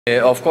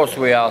Of course,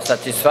 we are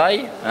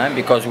satisfied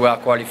because we are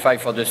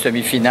qualified for the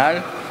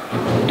semi-final.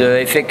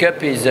 The FA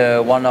Cup is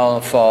one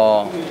of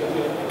our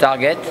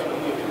targets,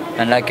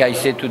 and like I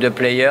said to the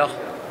player,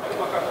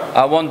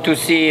 I want to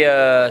see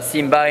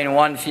Simba in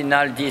one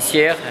final this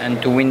year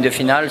and to win the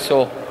final.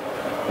 So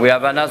we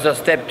have another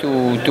step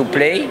to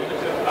play,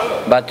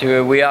 but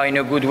we are in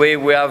a good way.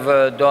 We have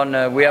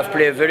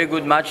played a very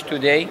good match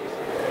today,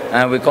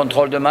 and we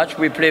control the match.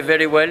 We play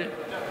very well,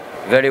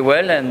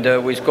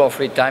 and we score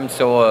 3 times.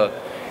 So.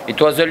 It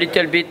was a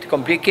little bit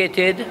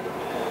complicated,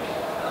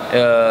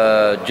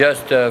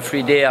 just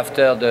 3 days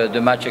after the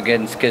match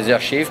against Kaiser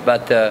Chiefs.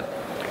 But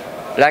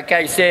like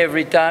I say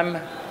every time,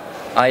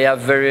 I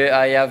have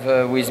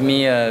with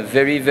me a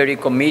very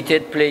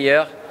committed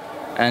player,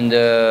 and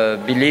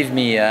believe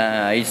me,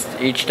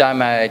 each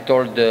time I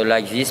told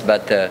like this,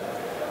 but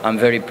I'm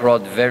very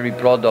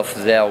proud of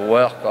their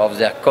work, of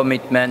their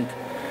commitment,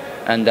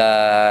 and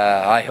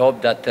I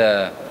hope that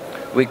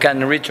we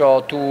can reach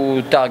our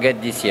 2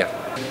 targets this year.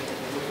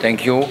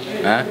 Thank you,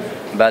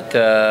 but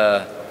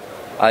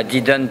I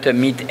didn't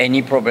meet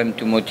any problem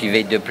to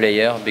motivate the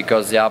player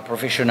because they are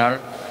professional.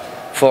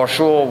 For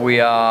sure,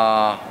 we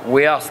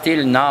are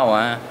still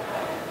now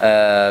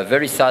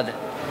very sad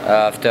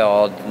after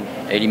our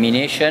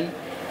elimination,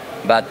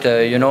 but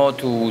you know,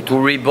 to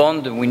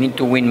rebound, we need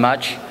to win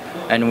match,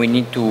 and we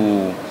need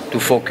to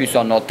focus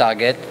on our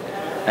target,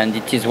 and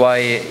it is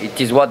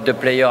what the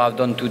player have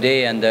done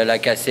today, and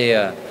like I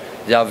say.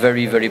 They are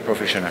very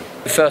professional.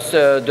 First,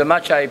 the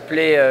match I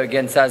played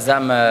against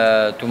Azam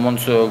 2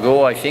 months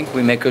ago, I think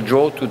we make a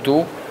draw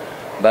 2-2,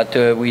 but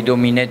we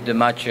dominate the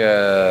match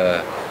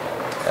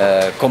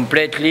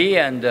completely,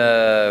 and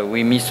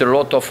we miss a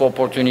lot of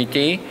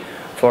opportunity.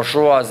 For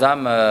sure,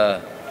 Azam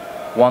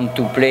want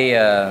to play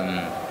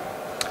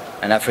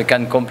an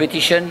African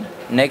competition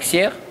next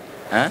year,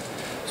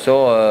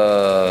 so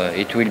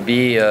it will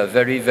be a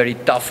very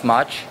tough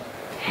match,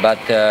 but.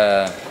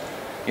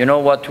 You know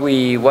what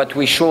we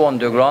show on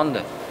the ground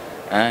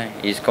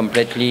is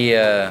completely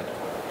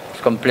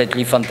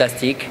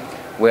fantastic.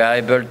 We are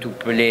able to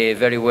play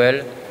very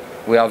well.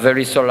 We are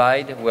very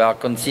solid. We are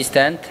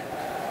consistent,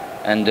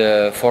 and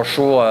for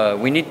sure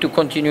we need to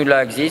continue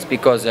like this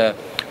because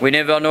we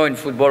never know in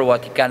football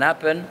what can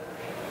happen.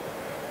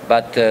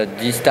 But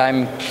this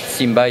time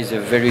Simba is a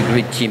very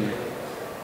great team.